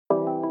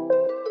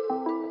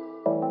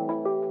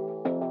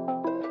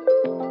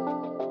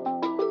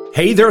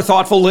Hey there,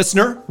 thoughtful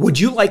listener. Would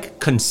you like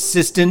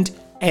consistent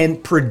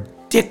and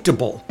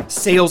predictable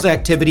sales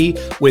activity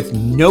with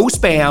no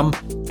spam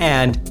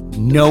and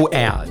no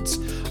ads?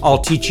 I'll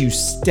teach you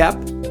step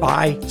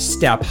by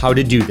step how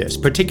to do this,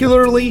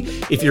 particularly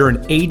if you're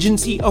an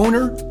agency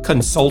owner,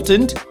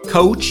 consultant,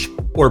 coach,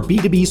 or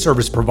B2B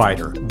service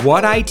provider.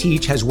 What I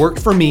teach has worked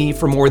for me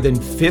for more than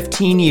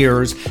 15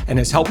 years and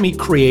has helped me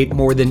create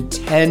more than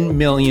 $10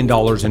 million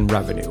in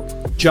revenue.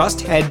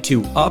 Just head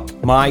to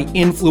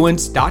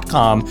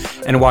upmyinfluence.com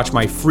and watch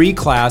my free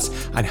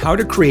class on how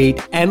to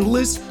create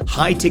endless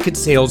high-ticket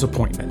sales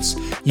appointments.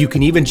 You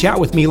can even chat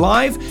with me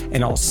live,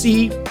 and I'll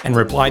see and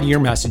reply to your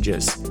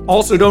messages.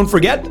 Also, don't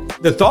forget,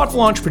 the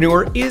Thoughtful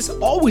Entrepreneur is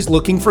always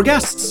looking for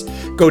guests.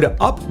 Go to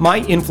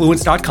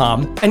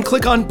upmyinfluence.com and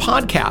click on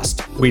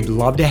podcast. We'd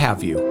love to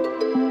have you.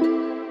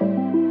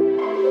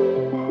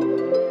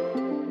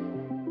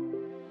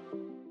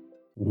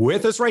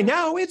 With us right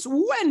now, it's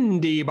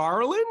Wendy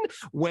Barlin.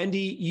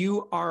 Wendy,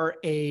 you are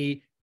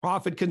a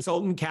profit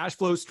consultant, cash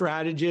flow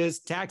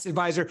strategist, tax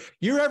advisor.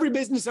 You're every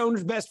business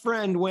owner's best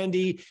friend,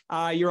 Wendy.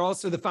 You're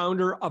also the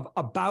founder of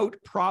About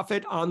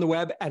Profit on the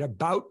web at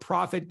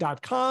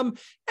aboutprofit.com.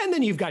 And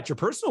then you've got your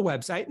personal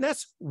website, and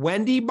that's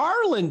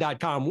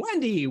wendybarlin.com.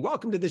 Wendy,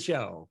 welcome to the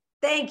show.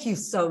 Thank you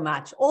so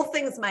much. All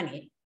things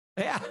money.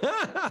 Yeah.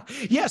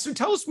 So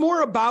tell us more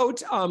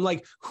about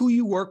like who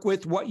you work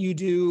with, what you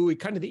do,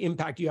 kind of the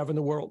impact you have in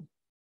the world.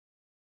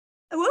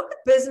 I work with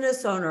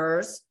business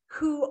owners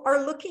who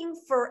are looking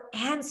for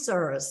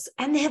answers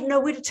and they have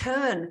nowhere to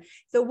turn.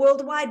 The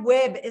World Wide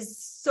Web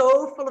is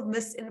so full of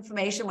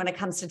misinformation when it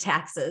comes to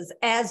taxes,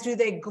 as do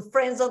their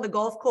friends on the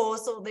golf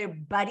course or their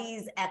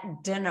buddies at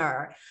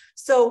dinner.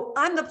 So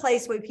I'm the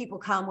place where people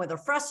come where they're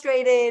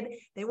frustrated.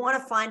 They want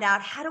to find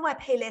out, how do I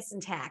pay less in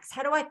tax?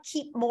 How do I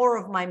keep more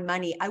of my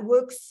money? I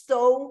work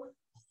so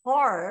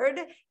hard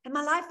and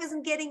my life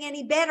isn't getting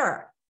any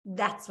better.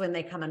 That's when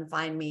they come and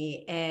find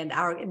me. And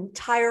our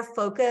entire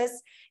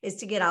focus is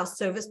to get our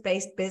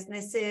service-based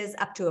businesses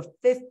up to a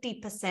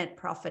 50%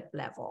 profit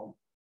level.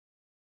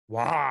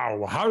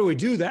 Wow. How do we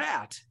do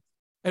that?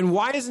 And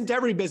why isn't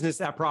every business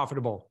that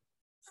profitable?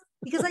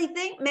 Because I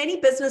think many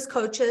business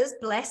coaches,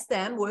 bless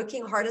them,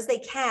 working hard as they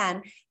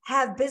can,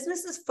 have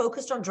businesses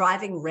focused on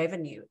driving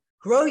revenue.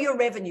 Grow your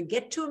revenue,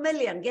 get to 1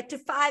 million, get to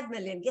 5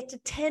 million, get to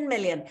 10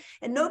 million.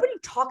 And nobody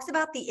talks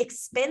about the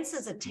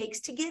expenses it takes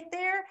to get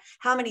there,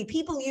 how many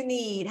people you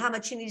need, how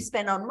much you need to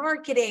spend on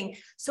marketing.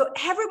 So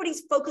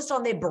everybody's focused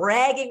on their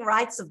bragging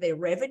rights of their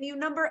revenue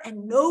number,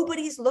 and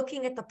nobody's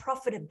looking at the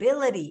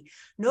profitability.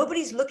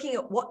 Nobody's looking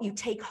at what you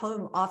take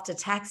home after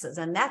taxes.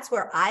 And that's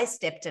where I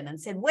stepped in and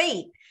said,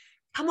 wait,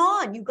 come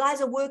on, you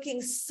guys are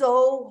working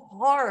so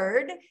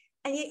hard,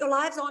 and yet your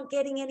lives aren't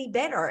getting any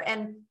better.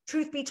 And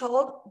truth be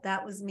told,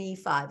 that was me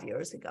 5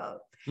 years ago.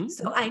 Mm-hmm.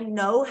 So I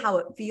know how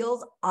it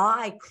feels.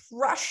 I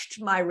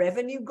crushed my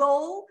revenue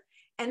goal.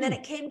 And then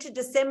it came to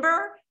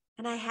December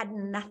and I had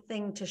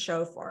nothing to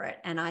show for it.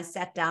 And I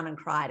sat down and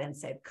cried and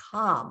said,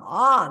 come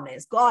on,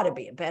 there's got to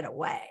be a better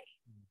way.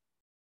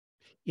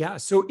 Yeah.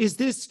 So is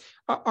this,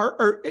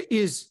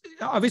 is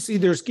obviously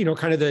there's,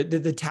 kind of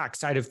the tax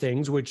side of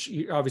things, which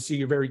obviously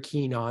you're very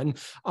keen on,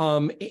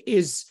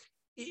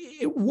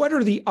 what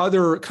are the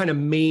other kind of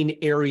main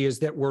areas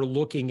that we're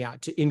looking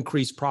at to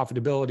increase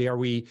profitability? Are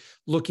we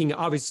looking,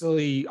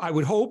 obviously, I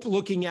would hope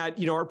looking at,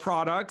 our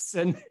products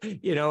and,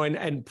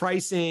 and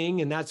pricing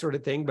and that sort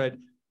of thing, but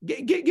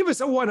give us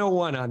a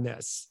 101 on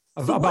this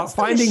about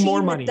finding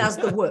more money. Does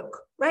the work,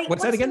 right?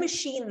 What's that again? The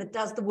machine that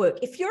does the work?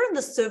 If you're in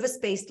the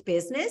service-based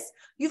business,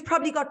 you've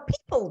probably got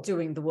people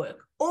doing the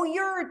work or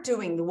you're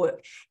doing the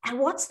work. And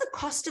what's the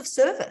cost of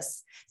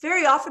service?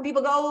 Very often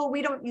people go, oh,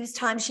 we don't use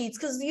timesheets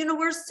because,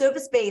 we're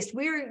service-based.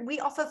 We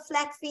offer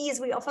flat fees.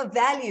 We offer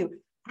value.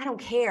 I don't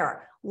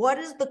care. What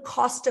is the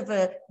cost of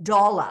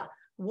 $1?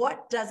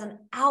 What does an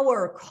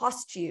hour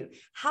cost you?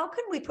 How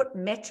can we put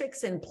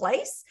metrics in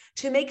place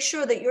to make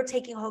sure that you're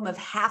taking home of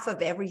half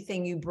of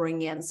everything you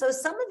bring in? So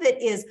some of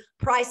it is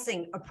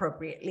pricing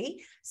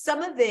appropriately.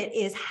 Some of it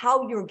is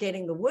how you're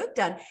getting the work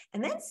done.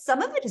 And then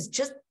some of it is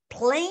just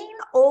plain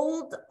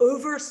old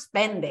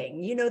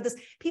overspending. This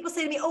people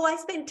say to me, oh, I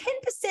spend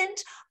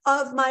 10%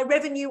 of my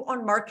revenue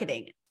on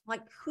marketing.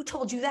 Like, who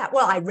told you that?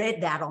 Well, I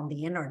read that on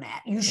the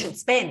internet. You should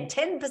spend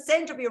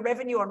 10% of your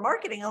revenue on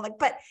marketing. I'm like,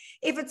 but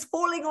if it's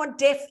falling on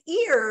deaf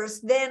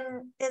ears,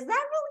 then is that really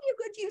a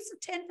good use of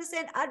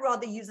 10%? I'd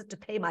rather use it to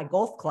pay my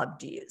golf club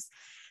dues.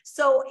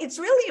 So it's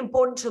really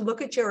important to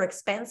look at your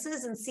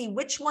expenses and see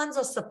which ones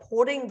are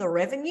supporting the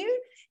revenue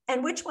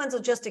and which ones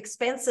are just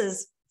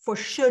expenses for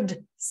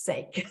should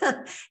sake.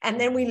 And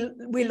then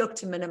we look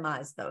to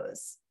minimize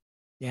those.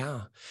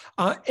 Yeah.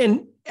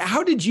 And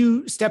how did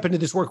you step into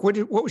this work?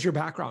 What was your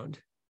background?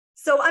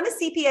 So I'm a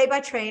CPA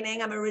by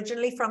training. I'm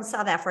originally from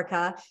South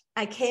Africa.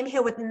 I came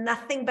here with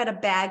nothing but a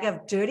bag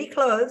of dirty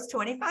clothes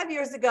 25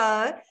 years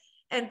ago.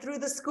 And through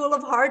the School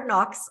of Hard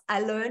Knocks, I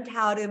learned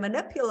how to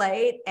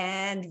manipulate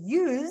and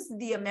use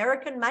the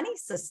American money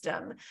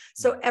system.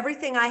 So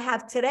everything I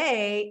have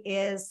today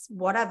is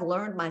what I've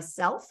learned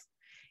myself.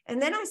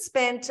 And then I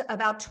spent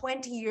about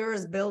 20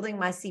 years building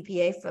my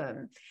CPA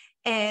firm.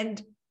 And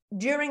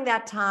during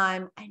that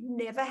time, I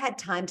never had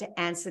time to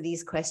answer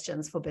these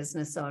questions for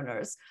business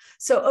owners.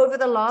 So over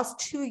the last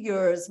 2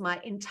 years, my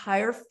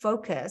entire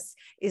focus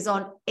is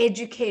on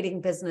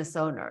educating business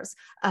owners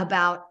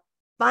about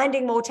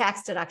finding more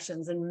tax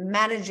deductions and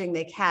managing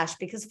their cash,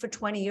 because for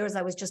 20 years,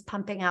 I was just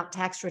pumping out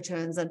tax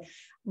returns. And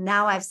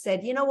now I've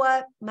said, you know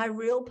what? My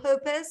real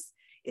purpose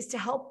is to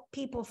help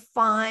people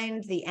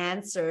find the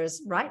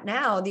answers. Right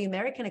now, the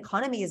American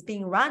economy is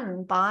being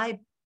run by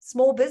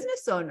small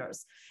business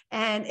owners,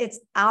 and it's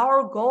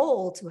our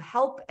goal to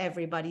help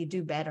everybody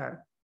do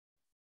better.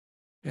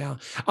 Yeah.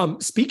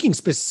 Speaking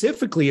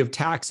specifically of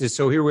taxes,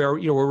 so here we are,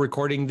 we're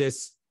recording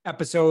this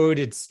episode.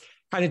 It's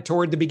kind of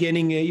toward the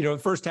beginning,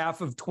 first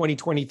half of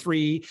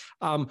 2023.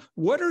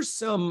 What are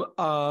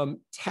some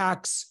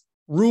tax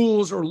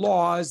rules or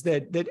laws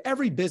that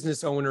every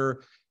business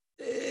owner,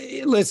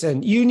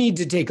 listen, you need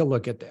to take a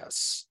look at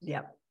this?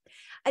 Yeah.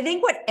 I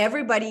think what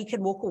everybody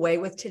can walk away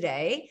with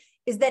today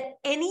is that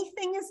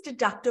anything is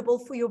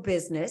deductible for your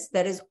business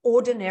that is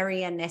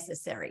ordinary and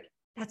necessary.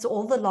 That's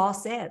all the law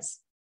says.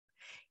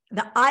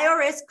 The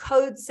IRS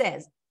code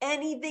says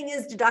anything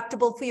is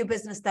deductible for your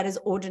business that is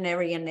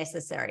ordinary and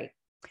necessary.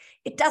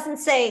 It doesn't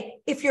say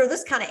if you're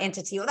this kind of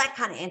entity or that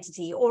kind of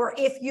entity, or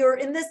if you're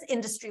in this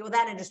industry or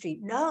that industry.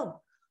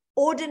 No,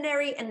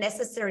 ordinary and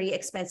necessary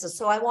expenses.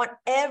 So I want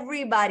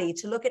everybody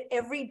to look at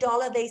every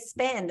dollar they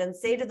spend and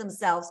say to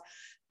themselves,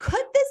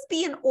 could this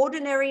be an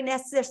ordinary,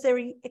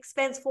 necessary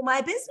expense for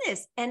my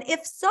business? And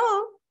if so,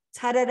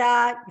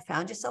 ta-da-da, you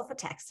found yourself a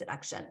tax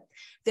deduction.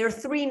 There are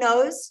 3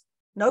 no's: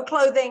 no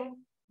clothing,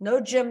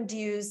 no gym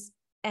dues,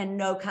 and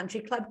no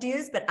country club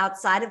dues. But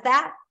outside of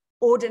that,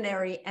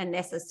 ordinary and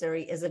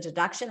necessary is a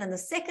deduction. And the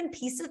second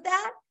piece of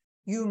that,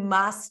 you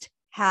must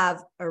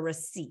have a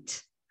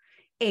receipt.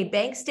 A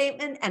bank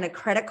statement and a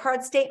credit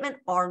card statement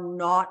are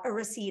not a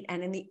receipt.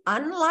 And in the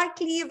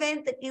unlikely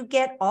event that you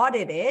get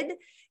audited,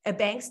 a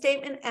bank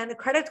statement and a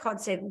credit card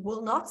statement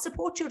will not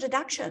support your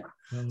deduction.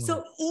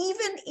 So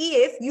even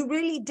if you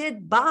really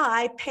did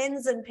buy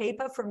pens and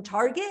paper from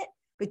Target,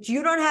 but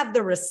you don't have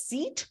the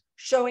receipt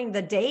showing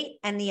the date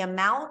and the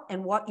amount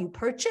and what you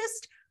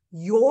purchased,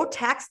 your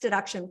tax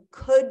deduction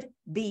could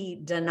be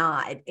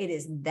denied. It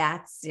is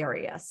that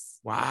serious.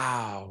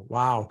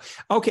 Wow.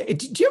 Okay.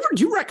 Do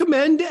you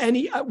recommend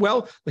any?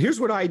 Well, here's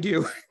what I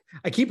do.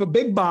 I keep a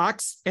big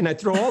box and I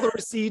throw all the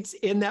receipts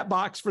in that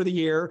box for the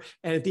year.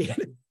 And at the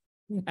end,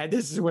 and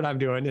this is what I'm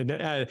doing.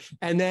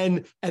 And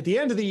then at the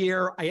end of the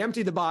year, I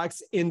empty the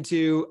box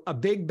into a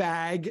big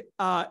bag.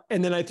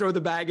 And then I throw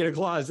the bag in a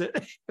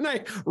closet and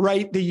I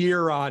write the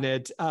year on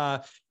it.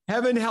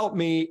 Heaven help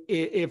me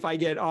if I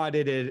get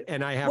audited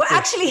and I have Well,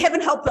 actually, heaven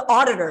help the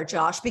auditor,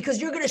 Josh,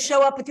 because you're going to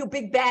show up with your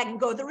big bag and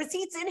go, the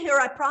receipt's in here,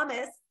 I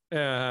promise.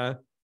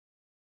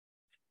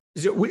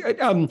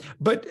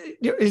 But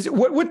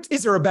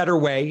is there a better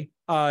way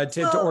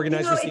to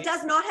organize receipts? It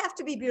does not have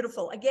to be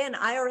beautiful. Again,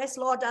 IRS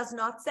law does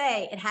not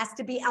say it has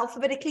to be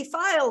alphabetically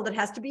filed. It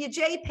has to be a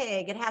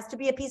JPEG. It has to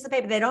be a piece of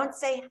paper. They don't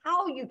say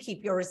how you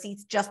keep your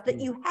receipts, just that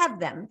you have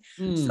them.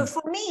 So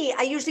for me,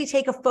 I usually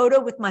take a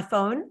photo with my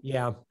phone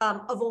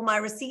of all my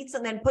receipts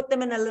and then put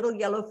them in a little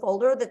yellow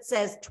folder that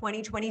says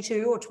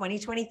 2022 or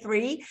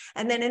 2023.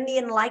 And then in the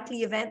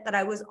unlikely event that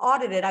I was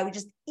audited, I would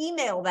just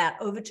email that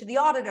over to the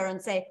auditor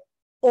and say,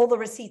 all the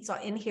receipts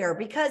are in here.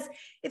 Because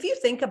if you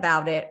think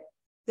about it,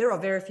 there are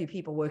very few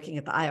people working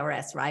at the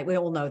IRS, right? We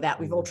all know that.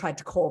 We've all tried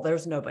to call.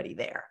 There's nobody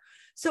there.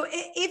 So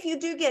if you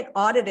do get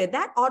audited,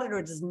 that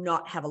auditor does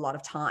not have a lot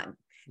of time.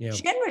 Yeah.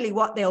 Generally,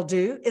 what they'll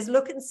do is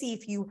look and see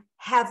if you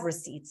have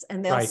receipts,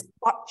 and they'll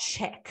spot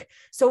check.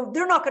 So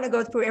they're not going to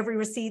go through every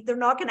receipt. They're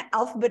not going to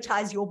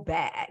alphabetize your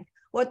bag.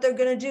 What they're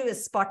going to do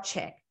is spot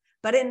check.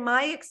 But in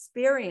my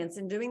experience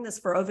in doing this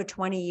for over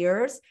 20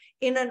 years,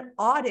 in an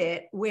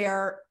audit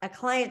where a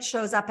client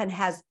shows up and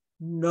has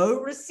no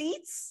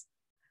receipts,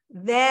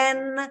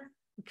 then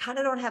we kind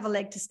of don't have a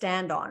leg to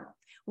stand on.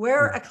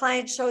 Where a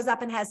client shows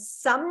up and has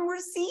some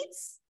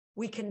receipts,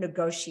 we can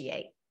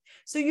negotiate.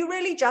 So you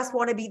really just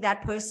want to be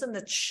that person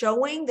that's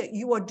showing that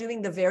you are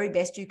doing the very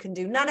best you can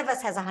do. None of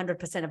us has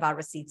 100% of our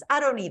receipts. I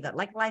don't either.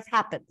 Like, life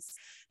happens.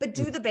 But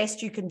do the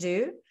best you can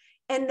do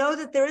and know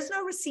that there is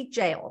no receipt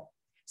jail.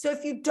 So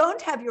if you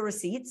don't have your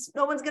receipts,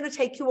 no one's going to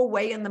take you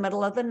away in the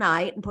middle of the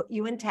night and put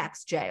you in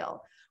tax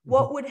jail.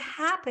 What would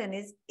happen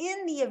is,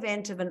 in the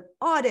event of an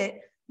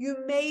audit, you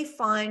may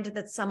find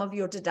that some of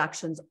your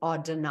deductions are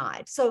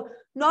denied. So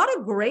not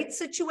a great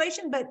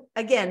situation, but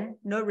again,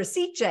 no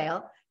receipt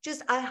jail.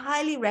 Just, I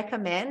highly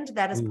recommend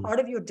that as part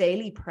of your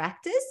daily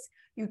practice,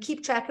 you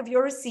keep track of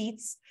your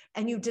receipts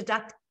and you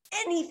deduct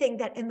anything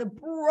that in the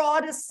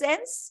broadest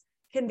sense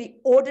can be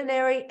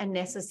ordinary and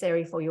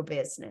necessary for your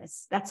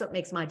business. That's what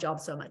makes my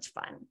job so much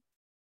fun.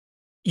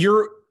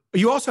 You're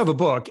You also have a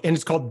book, and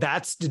it's called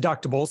That's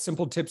Deductible,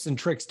 Simple Tips and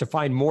Tricks to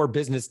Find More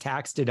Business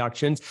Tax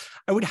Deductions.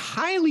 I would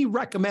highly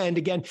recommend,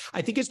 again,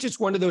 I think it's just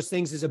one of those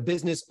things as a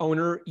business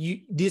owner,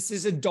 this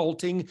is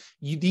adulting.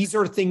 These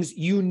are things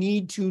you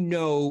need to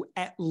know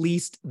at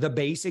least the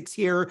basics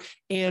here,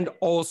 and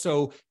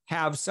also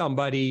have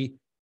somebody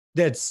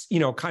that's,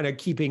 kind of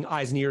keeping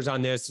eyes and ears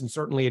on this and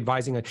certainly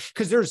advising it.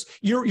 Because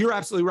you're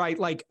absolutely right.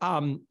 Like,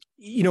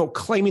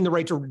 claiming the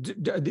right to,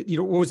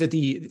 what was it?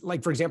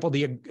 For example,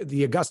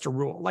 the Augusta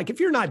rule. Like, if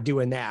you're not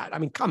doing that, I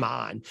mean, come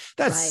on,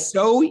 that's right.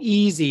 So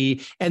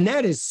easy. And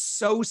that is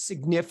so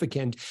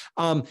significant.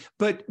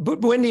 But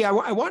Wendy, I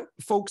want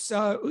folks,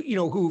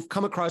 who've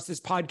come across this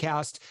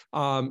podcast,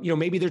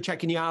 maybe they're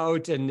checking you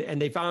out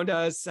and they found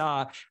us,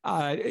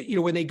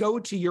 when they go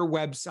to your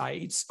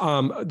websites,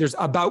 there's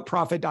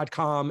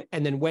aboutprofit.com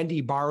and then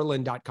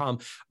wendybarlin.com.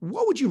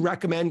 What would you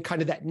recommend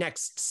kind of that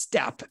next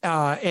step?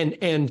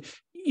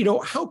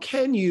 How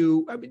can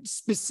you,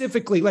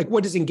 specifically, like,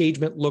 what does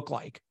engagement look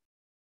like?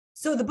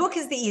 So the book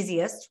is the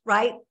easiest,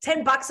 right?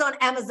 $10 on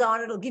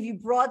Amazon. It'll give you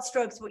broad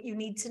strokes what you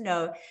need to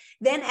know.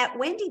 Then at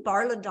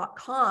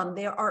wendybarlin.com,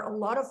 there are a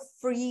lot of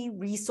free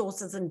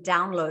resources and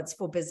downloads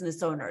for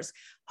business owners.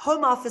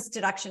 Home office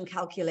deduction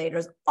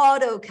calculators,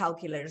 auto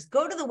calculators.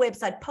 Go to the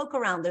website, poke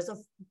around. There's a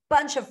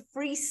bunch of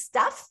free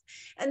stuff.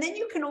 And then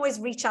you can always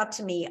reach out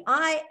to me.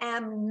 I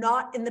am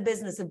not in the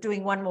business of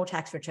doing one more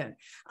tax return.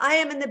 I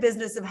am in the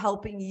business of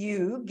helping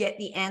you get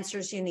the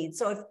answers you need.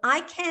 So if I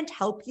can't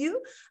help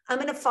you, I'm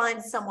going to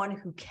find someone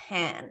who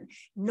can.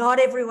 Not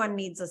everyone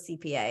needs a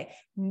CPA.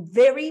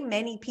 Very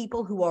many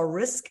people who are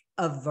risk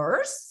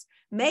averse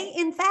may,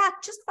 in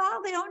fact, just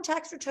file their own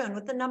tax return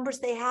with the numbers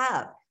they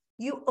have.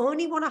 You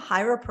only want to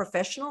hire a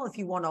professional if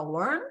you want to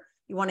learn,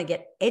 you want to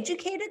get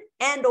educated,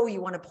 and or you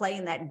want to play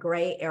in that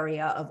gray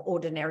area of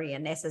ordinary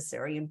and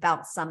necessary and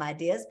bounce some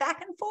ideas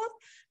back and forth.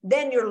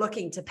 Then you're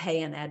looking to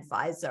pay an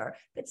advisor.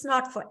 It's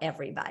not for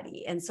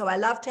everybody. And so I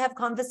love to have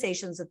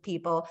conversations with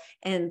people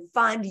and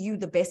find you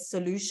the best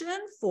solution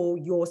for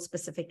your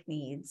specific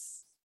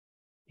needs.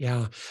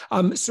 Yeah.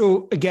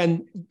 So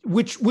again,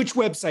 which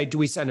website do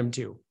we send them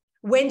to?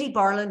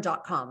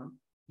 wendybarlin.com.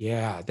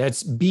 Yeah,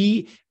 that's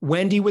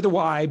Wendy with a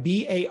Y,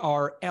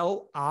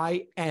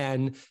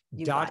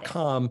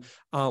 BARLIN.com.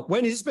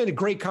 Wendy, this has been a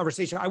great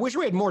conversation. I wish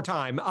we had more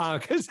time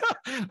because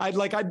I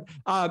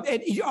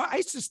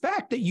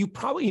suspect that you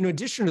probably, in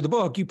addition to the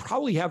book, you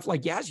probably have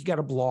you got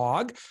a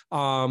blog.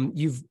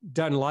 You've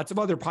done lots of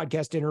other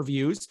podcast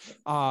interviews.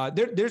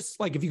 There's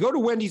if you go to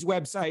Wendy's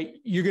website,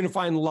 you're going to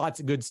find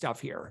lots of good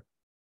stuff here.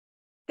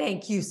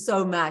 Thank you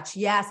so much.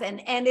 Yes.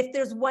 And if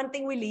there's one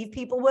thing we leave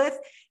people with,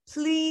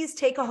 please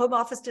take a home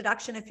office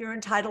deduction if you're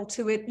entitled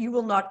to it. You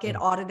will not get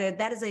audited.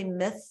 That is a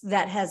myth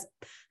that has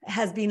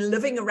been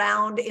living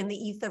around in the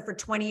ether for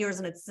 20 years,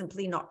 and it's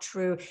simply not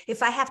true.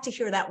 If I have to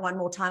hear that one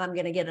more time, I'm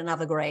going to get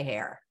another gray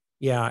hair.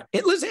 Yeah.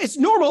 It's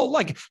normal.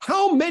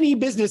 How many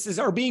businesses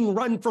are being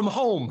run from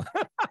home?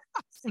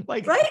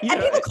 Right.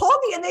 And people call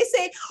me and they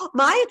say,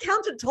 my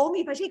accountant told me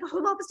if I take a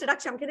home office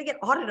deduction, I'm going to get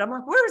audited. I'm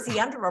like, where is he,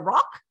 under a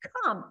rock?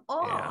 Come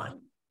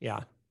on.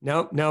 Yeah.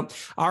 No.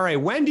 All right.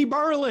 Wendy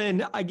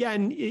Barlin,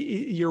 again,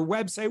 your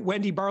website,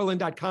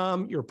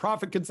 wendybarlin.com, your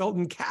profit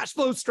consultant, cash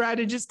flow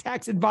strategist,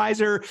 tax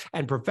advisor,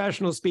 and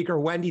professional speaker.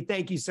 Wendy,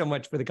 thank you so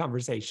much for the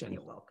conversation.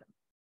 You're welcome.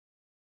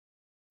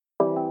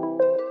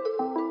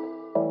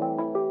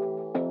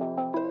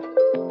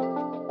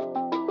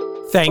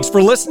 Thanks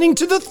for listening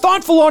to the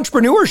Thoughtful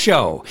Entrepreneur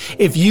Show.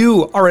 If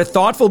you are a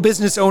thoughtful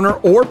business owner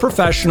or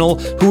professional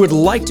who would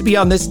like to be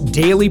on this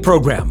daily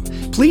program,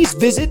 please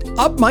visit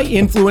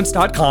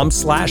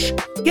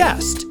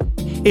upmyinfluence.com/guest.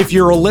 If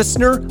you're a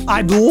listener,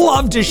 I'd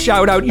love to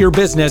shout out your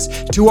business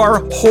to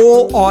our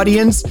whole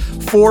audience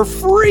for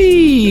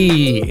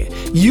free.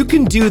 You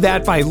can do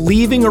that by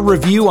leaving a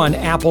review on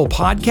Apple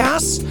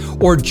Podcasts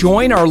or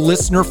join our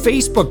listener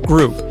Facebook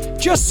group.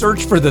 Just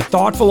search for The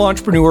Thoughtful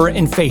Entrepreneur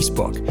in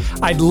Facebook.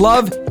 I'd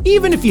love,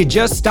 even if you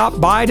just stop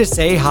by to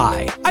say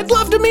hi, I'd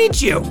love to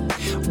meet you.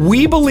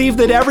 We believe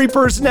that every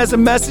person has a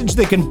message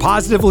that can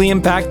positively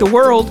impact the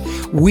world.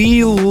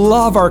 We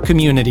love our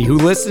community who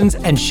listens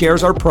and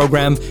shares our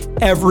program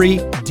every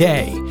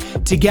day.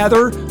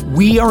 Together,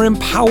 we are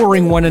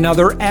empowering one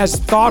another as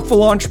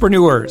thoughtful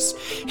entrepreneurs.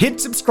 Hit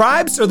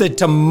subscribe so that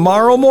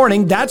tomorrow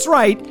morning, that's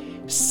right,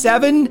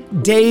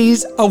 7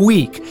 days a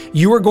week,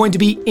 you are going to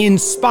be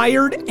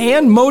inspired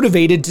and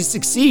motivated to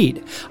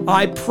succeed.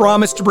 I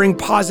promise to bring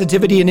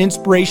positivity and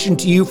inspiration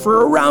to you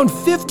for around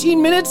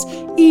 15 minutes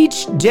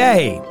each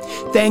day.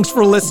 Thanks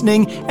for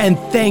listening, and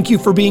thank you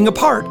for being a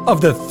part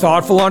of the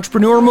Thoughtful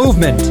Entrepreneur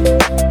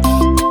Movement.